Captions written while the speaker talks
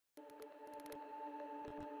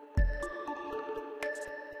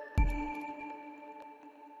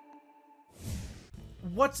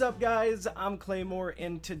What's up, guys? I'm Claymore,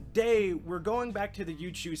 and today we're going back to the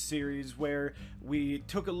You Choose series where we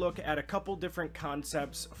took a look at a couple different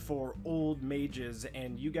concepts for old mages,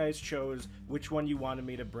 and you guys chose which one you wanted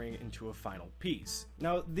me to bring into a final piece.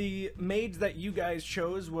 Now, the mage that you guys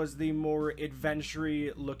chose was the more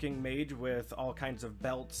adventure-y looking mage with all kinds of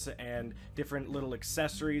belts and different little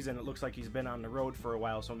accessories, and it looks like he's been on the road for a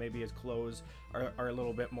while, so maybe his clothes are a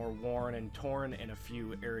little bit more worn and torn in a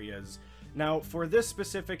few areas. Now, for this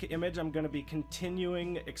specific image, I'm going to be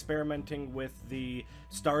continuing experimenting with the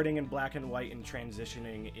starting in black and white and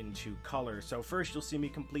transitioning into color. So first, you'll see me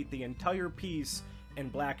complete the entire piece in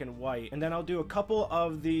black and white, and then I'll do a couple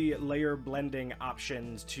of the layer blending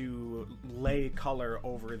options to lay color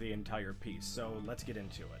over the entire piece. So let's get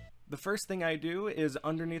into it. The first thing I do is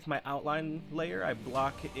underneath my outline layer, I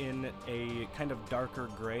block in a kind of darker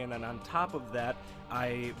gray, and then on top of that,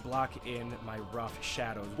 I block in my rough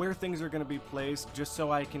shadows, where things are going to be placed, just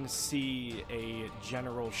so I can see a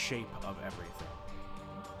general shape of everything.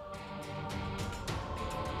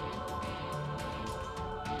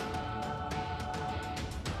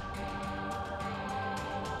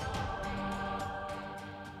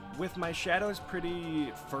 With my shadows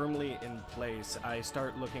pretty firmly in place, I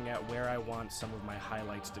start looking at where I want some of my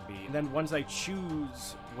highlights to be. And then once I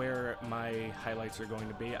choose where my highlights are going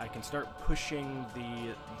to be, I can start pushing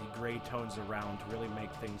the gray tones around to really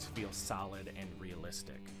make things feel solid and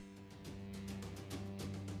realistic.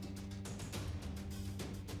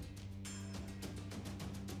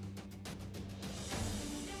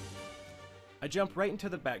 I jump right into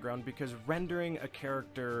the background because rendering a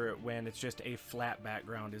character when it's just a flat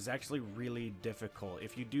background is actually really difficult.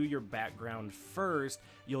 If you do your background first,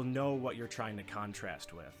 you'll know what you're trying to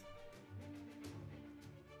contrast with.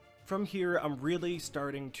 From here, I'm really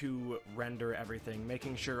starting to render everything,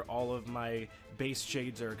 making sure all of my base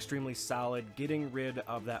shades are extremely solid, getting rid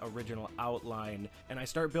of that original outline, and I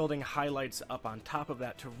start building highlights up on top of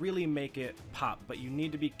that to really make it pop. But you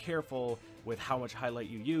need to be careful with how much highlight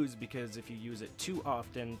you use, because if you use it too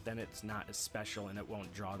often, then it's not as special and it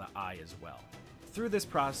won't draw the eye as well. Through this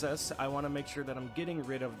process, I want to make sure that I'm getting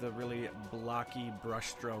rid of the really blocky brush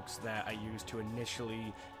strokes that I used to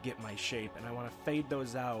initially get my shape, and I want to fade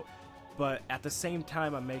those out. But at the same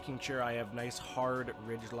time, I'm making sure I have nice hard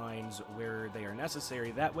ridge lines where they are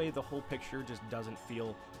necessary. That way the whole picture just doesn't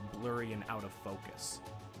feel blurry and out of focus.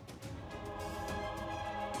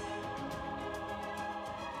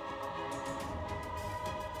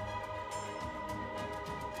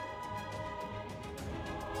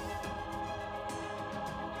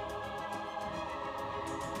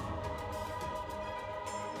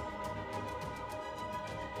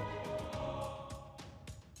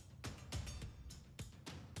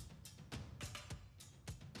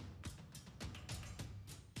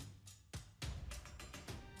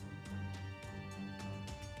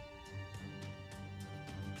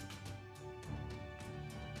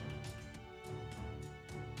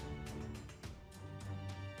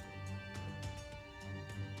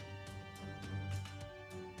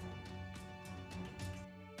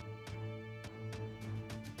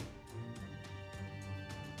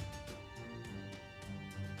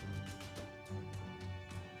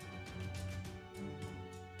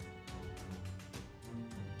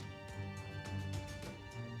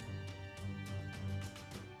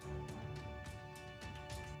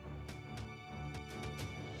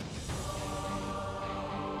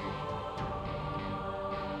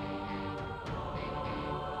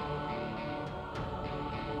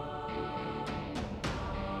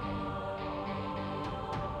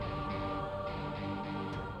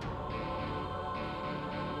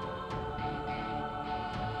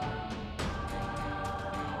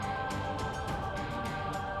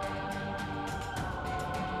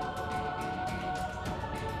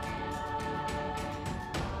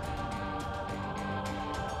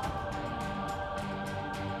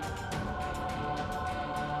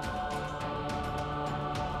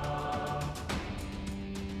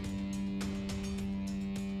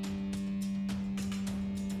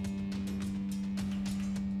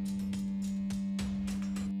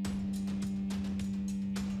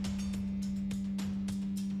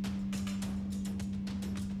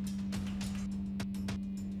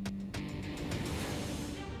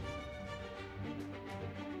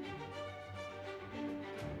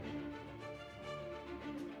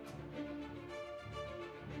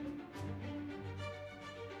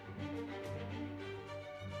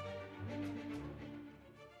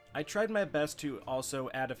 I tried my best to also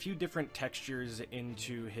add a few different textures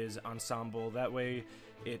into his ensemble, that way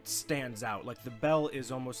it stands out. Like the bell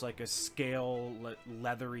is almost like a scale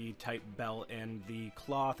leathery type bell, and the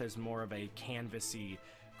cloth is more of a canvasy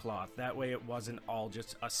cloth. That way it wasn't all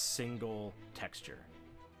just a single texture.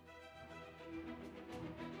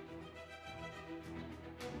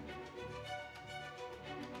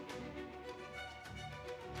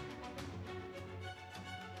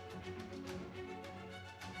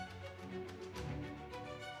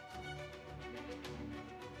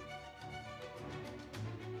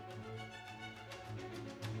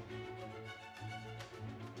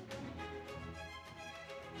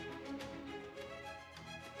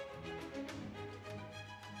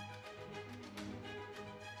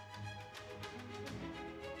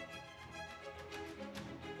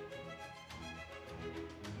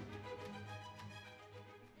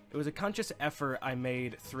 It was a conscious effort I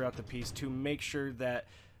made throughout the piece to make sure that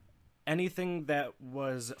anything that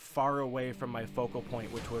was far away from my focal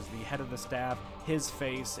point, which was the head of the staff, his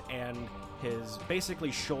face, and his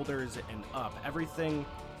basically shoulders and up, everything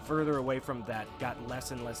further away from that got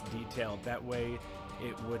less and less detailed. That way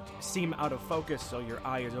it would seem out of focus, so your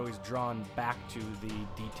eye is always drawn back to the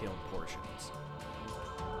detailed portions.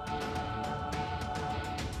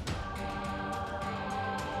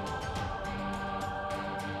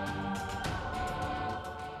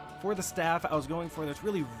 For the staff, I was going for this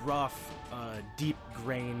really rough,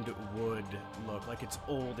 deep-grained wood look. Like it's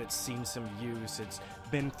old, it's seen some use, it's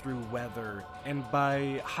been through weather. And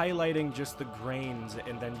by highlighting just the grains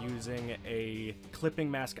and then using a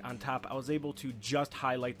clipping mask on top, I was able to just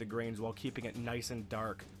highlight the grains while keeping it nice and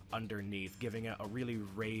dark underneath, giving it a really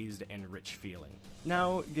raised and rich feeling.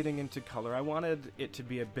 Now, getting into color, I wanted it to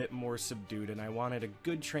be a bit more subdued, and I wanted a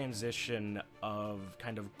good transition of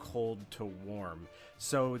kind of cold to warm.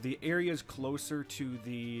 So the areas closer to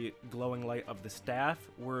the glowing light of the staff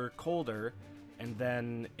were colder, and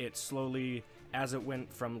then it slowly, as it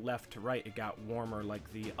went from left to right, it got warmer.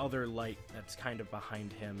 Like the other light that's kind of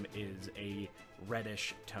behind him is a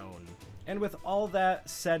reddish tone. And with all that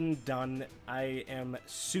said and done, I am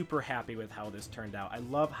super happy with how this turned out. I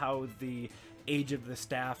love how the age of the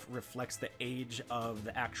staff reflects the age of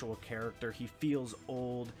the actual character. He feels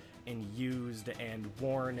old and used and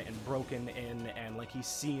worn and broken in, and like he's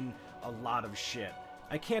seen a lot of shit.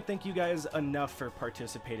 I can't thank you guys enough for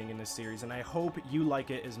participating in this series, and I hope you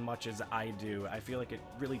like it as much as I do. I feel like it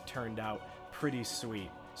really turned out pretty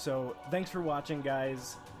sweet. So thanks for watching,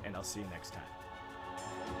 guys, and I'll see you next time.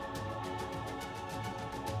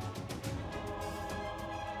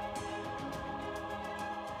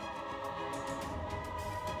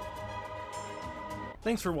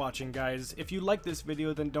 Thanks for watching, guys. If you like this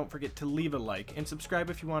video, then don't forget to leave a like, and subscribe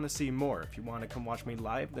if you want to see more. If you want to come watch me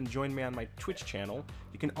live, then join me on my Twitch channel.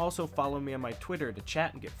 You can also follow me on my Twitter to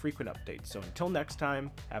chat and get frequent updates. So until next time,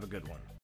 have a good one.